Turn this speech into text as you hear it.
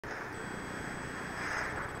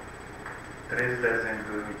13 de dezembro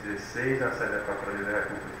de 2016, na sede da Patrulha da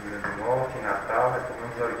República do Rio Grande do Norte, em Natal,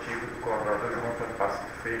 retomamos o artigo do colaborador João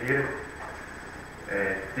Pacífico Ferreira,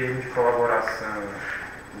 termo de colaboração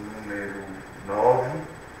número 9,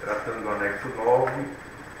 tratando do anexo 9,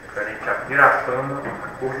 referente a Pirapama,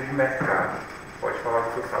 acordo de mercado. Pode falar o que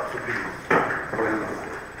o senhor sabe sobre isso.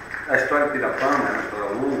 A história de Pirapama é uma história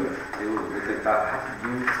longa, eu vou tentar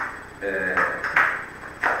rapidinho,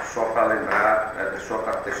 só para lembrar, só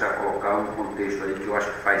para deixar colocar um contexto aí que eu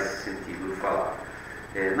acho que faz sentido eu falar.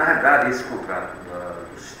 Na realidade, esse contrato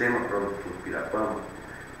do sistema produtor Pirapama,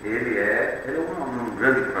 ele é um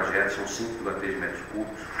grande projeto, são 5,3 metros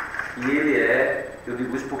cúbicos, e eu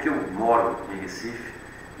digo isso porque eu moro em Recife,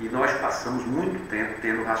 e nós passamos muito tempo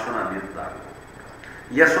tendo racionamento d'água.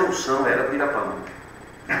 E a solução era Pirapama,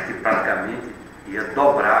 que praticamente ia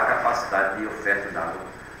dobrar a capacidade de oferta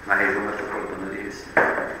d'água na região metropolitana de Recife.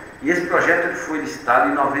 E esse projeto ele foi licitado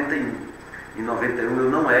em 91. Em 91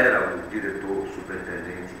 eu não era o diretor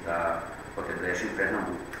superintendente da Odebrecht em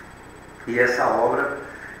Pernambuco. E essa obra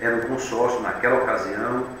era um consórcio, naquela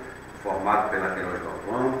ocasião, formado pela Delator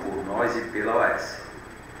João, por nós e pela OAS.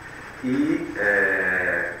 E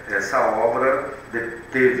essa obra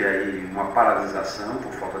teve aí uma paralisação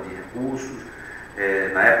por falta de recursos.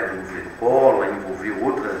 Na época do governo Collor, envolveu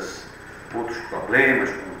outros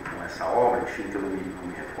problemas com essa obra, enfim, que eu não me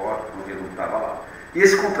recordo, porque eu não estava lá. E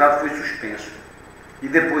esse contrato foi suspenso. E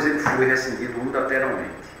depois ele foi rescindido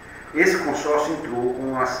unilateralmente. Esse consórcio entrou com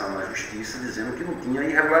uma ação na justiça dizendo que não tinha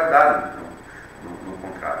irregularidade no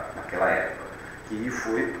contrato, naquela época, que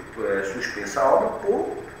foi suspensa a obra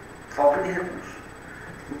por falta de recursos.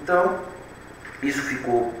 Então, isso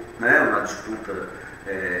ficou na disputa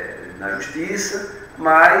na justiça,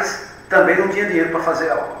 mas também não tinha dinheiro para fazer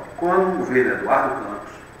a obra. Quando o governo Eduardo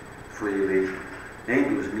Campos foi eleito em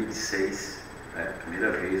 2006,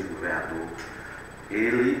 primeira vez o governador,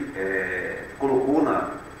 ele colocou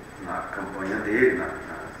na campanha dele,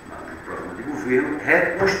 no programa de governo,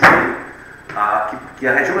 reconstruir que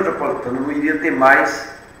a região metropolitana não iria ter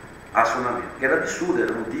mais acionamento, que era absurdo,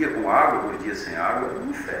 era um dia com água, 2 dias sem água, era um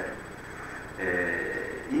inferno.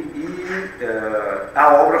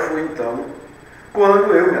 A obra foi então,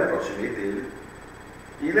 quando eu me aproximei dele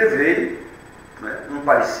e levei um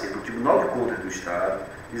parecer do Tribunal de Contas do Estado,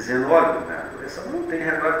 dizendo, olha, governador, essa não tem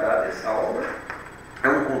regularidade, essa obra é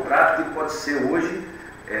um contrato que pode ser hoje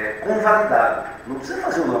convalidado, não precisa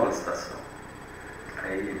fazer uma nova licitação.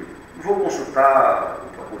 Aí vou consultar o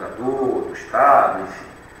procurador do Estado, enfim.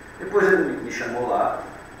 Depois ele me chamou lá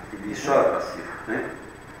e disse, olha, Pacífico,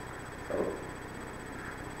 falou.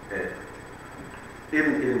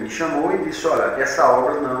 Ele me chamou e disse, olha, essa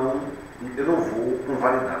obra eu não vou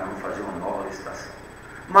convalidar, não vou fazer uma nova licitação.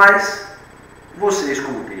 Mas vocês,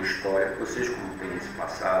 como têm história, vocês como têm esse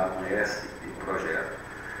passado, conhecem o projeto,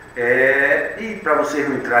 e para vocês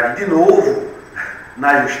não entrarem de novo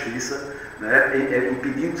na justiça,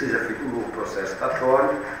 impedindo que seja feito um novo processo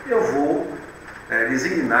estatório, eu vou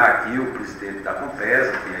designar aqui o presidente da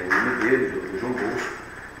Compesa, que é o nome dele, o Dr. João Pacífico,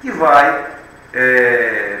 que vai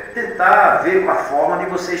tentar ver com a forma de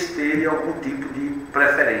vocês terem algum tipo de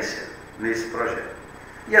preferência nesse projeto.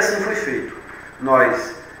 E assim foi feito.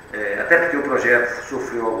 Nós, até porque o projeto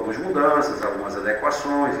sofreu algumas mudanças, algumas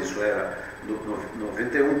adequações, isso era no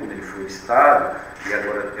 91, quando ele foi licitado, e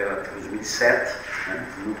agora era 2007,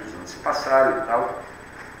 muitos anos se passaram e tal.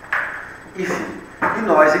 Enfim, e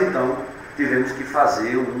nós então tivemos que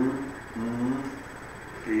fazer um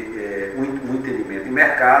entendimento em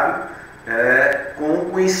mercado com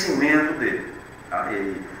o conhecimento dele.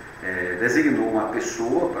 Ele designou uma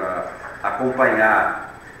pessoa para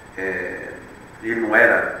acompanhar, ele não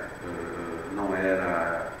era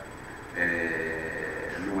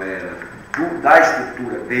da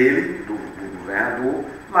estrutura dele, do governador,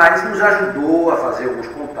 mas nos ajudou a fazer alguns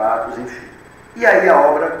contatos, enfim. E aí a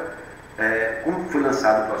obra, como foi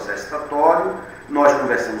lançado o processo estatório, nós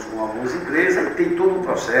conversamos com algumas empresas, e tem todo um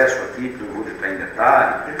processo aqui, que eu não vou entrar em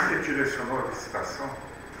detalhe. Ele direcionou a licitação?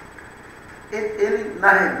 Ele,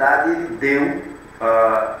 na realidade,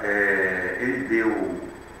 ele deu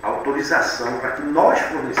autorização para que nós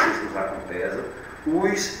fornecêssemos à Compesa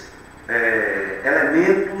os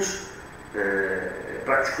elementos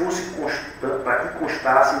para que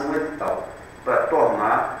constasse no edital, para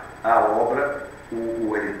tornar a obra,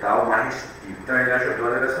 o edital, mais restritivo. Então ele ajudou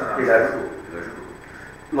a direcionar? Ele ajudou.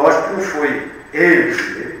 Lógico que não foi ele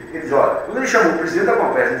disse, olha, quando ele chamou o presidente da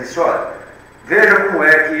Compesa, ele disse, olha, veja como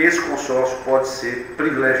é que esse consórcio pode ser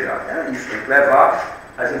privilegiado. Era isso, tem que levar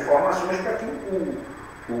as informações para que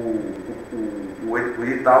o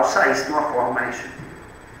edital saísse de uma forma mais restritiva.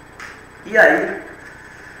 E aí,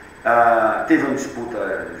 Teve uma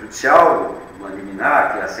disputa judicial, uma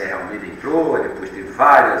liminar, que a Serra Almeida entrou, depois teve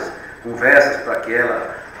várias conversas para que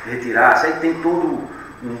ela retirasse. Aí tem todo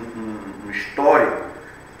um histórico,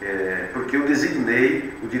 porque eu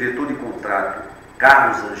designei o diretor de contrato,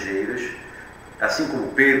 Carlos Angeiras, assim como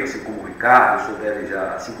o Pedro, assim como o Ricardo,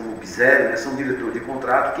 assim como o Bizelli, né, são diretores de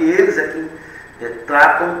contrato, que eles é quem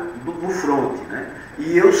tratam no front, né?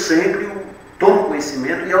 E eu sempre tomo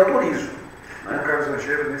conhecimento e autorizo. Né? O Carlos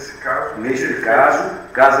Angeiras, nesse caso? Neste caso,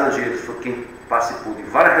 Carlos Angeiras foi quem participou de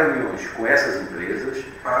várias reuniões com essas empresas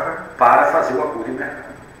para fazer o acordo de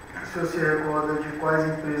mercado. O senhor se recorda de quais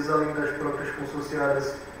empresas, além das próprias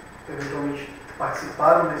consorciadas, eventualmente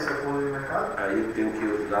participaram desse acordo de mercado? Aí eu tenho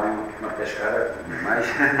que dar uma pescada,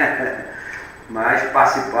 mas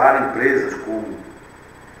participaram empresas como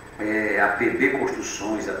a PB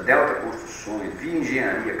Construções, a Delta Construções, Via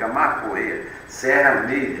Engenharia, Camargo Correia, Serra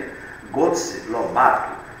Almeida, Gotze,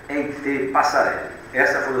 Lobato, EIT, Passarelli.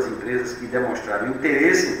 Essas foram as empresas que demonstraram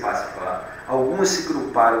interesse em participar. Algumas se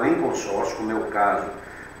agruparam em consórcio, como é o caso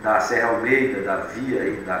da Serra Almeida, da Via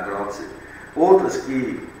e da Gotze. Outras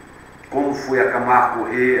que, como foi a Camargo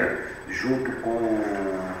Correia, junto com,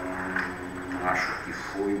 acho que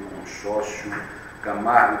foi um consórcio,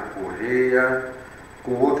 Camargo Correia,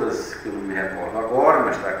 com outras que eu não me recordo agora,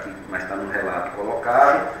 mas está aqui, mas está no relato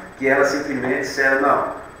colocado, que elas simplesmente disseram,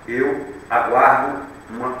 não, eu aguardo,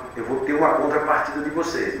 eu vou ter uma contrapartida de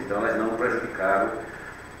vocês. Então elas não prejudicaram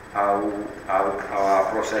ao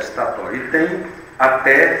processo estatório. E tem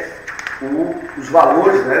até os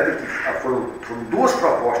valores, né, de que foram duas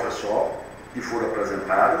propostas só que foram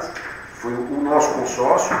apresentadas, foi o nosso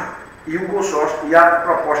consórcio e o consórcio e a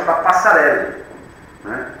proposta da Passarelli.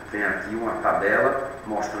 Né? Tem aqui uma tabela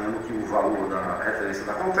mostrando que o valor da referência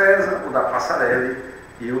da Compesa, o da Passarelli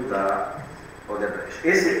e o da Odebrecht.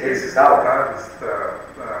 Esses dados da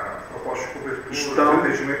proposta de cobertura, estão, dos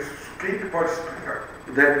investimentos, quem pode explicar?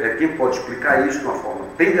 Quem pode explicar isso de uma forma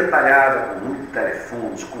bem detalhada, com número de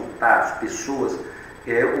telefones, contatos, pessoas,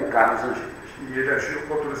 é o Carlos Angeiras. E ele agiu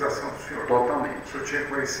com autorização do senhor? Totalmente. O senhor tinha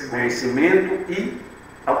conhecimento? Conhecimento e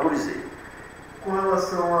autorizei. Com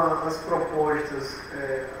relação às propostas,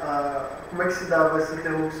 como é que se dava essa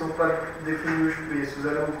interlocução para definir os preços?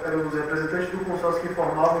 Eram os representantes do consórcio que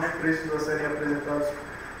informavam os preços a serem apresentados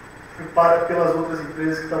pelas outras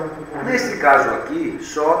empresas que estavam concorrendo? Nesse caso aqui,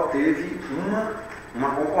 só teve uma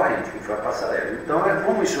concorrente, que foi a Passarelli. Então,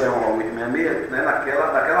 como isso é uma 866, né,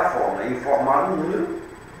 daquela forma, é informar um número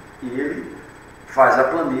e ele faz a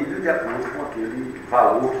planilha de acordo com aquele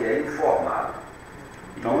valor que é informado.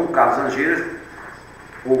 Então, o Carlos Angeiras,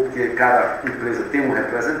 porque cada empresa tem um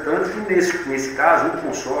representante, e nesse caso, o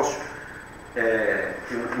consórcio,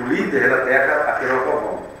 o líder era até aquele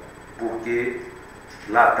Orgovão, porque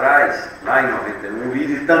lá atrás, lá em 91, o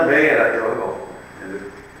líder também era aquele Orgovão,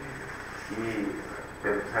 entendeu? E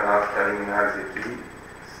pelos relatos preliminares aqui,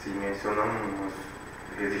 se mencionamos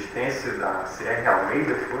resistência da Serra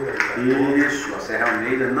Almeida, foi? Isso, a Serra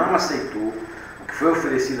Almeida não aceitou. O que foi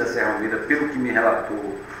oferecido à Serra Almeida, pelo que me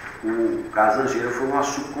relatou o Carlos Angeiras, foi uma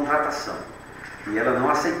subcontratação. E ela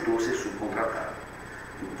não aceitou ser subcontratada.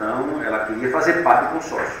 Então, ela queria fazer parte do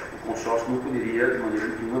consórcio. O consórcio não poderia, de maneira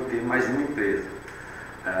nenhuma, ter mais uma empresa.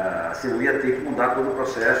 Senão ia ter que mudar todo o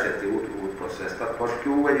processo, ia ter outro processo estatório, porque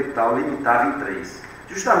o edital limitava em 3.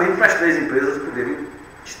 Justamente para as 3 empresas poderem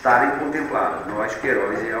estarem contempladas, nós,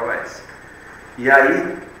 Queiroz e AOS. E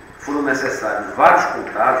aí foram necessários vários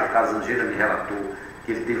contatos. O Carlos Angeiras me relatou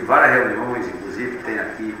que ele teve várias reuniões, inclusive tem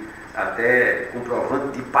aqui até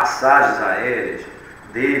comprovante de passagens aéreas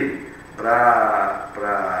dele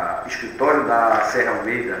para escritório da Serra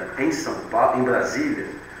Almeida em São Paulo, em Brasília,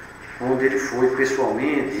 onde ele foi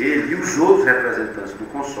pessoalmente, ele e os outros representantes do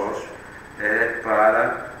consórcio,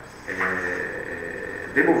 para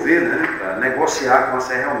demover, né, para negociar com a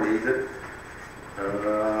Serra Almeida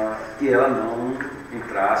que ela não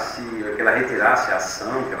entrasse, que ela retirasse a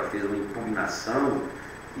ação, que ela fez uma impugnação,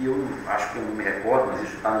 e eu acho que eu não me recordo, mas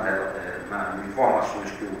isso está nas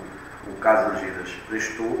informações que o Carlos Angeiras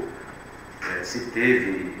prestou, se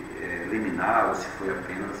teve liminar ou se foi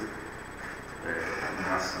apenas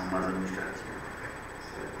uma ação mais administrativa.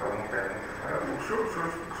 O senhor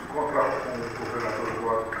se encontrava com o governador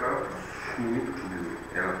Eduardo Campos? Muito.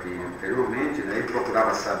 Ela teve anteriormente, né, e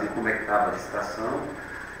procurava saber como é que estava a licitação.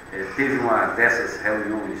 Teve uma dessas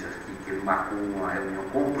reuniões aqui, que ele marcou uma reunião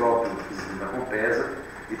com o próprio presidente da Compesa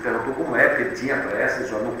e perguntou como é, porque ele tinha pressa, ele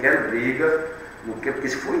disse, não quero briga, não quero, porque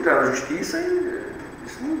se for entrar na justiça,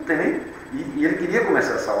 isso não tem nem. E ele queria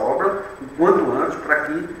começar essa obra o quanto antes, para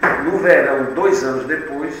que no verão, 2 anos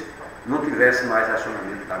depois, não tivesse mais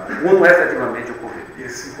acionamento da bomba, como efetivamente ocorreu. E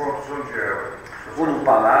esses encontros onde era? Ou no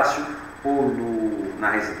palácio, ou na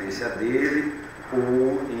residência dele,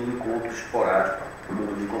 ou em encontros esporádicos, quando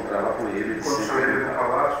eu me encontrava com ele. Quando o senhor ia no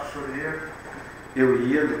palácio, o senhor ia? Eu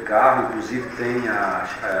ia de carro, inclusive tem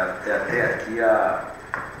até aqui a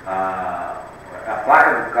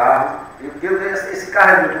placa do carro. Esse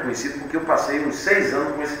carro é muito conhecido porque eu passei uns 6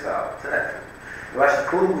 anos com esse carro. Certo? Eu acho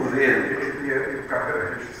que todo o governo. E o carro era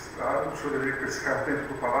registrado, o senhor ia com esse carro dentro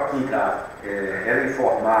do palácio? Então, era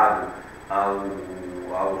informado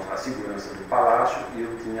à segurança do palácio e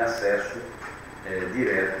eu tinha acesso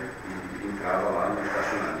direto e entrava lá no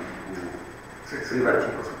estacionamento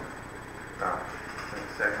privativo. Tá.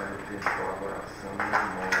 Encerrando o tempo de colaboração no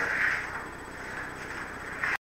imóvel.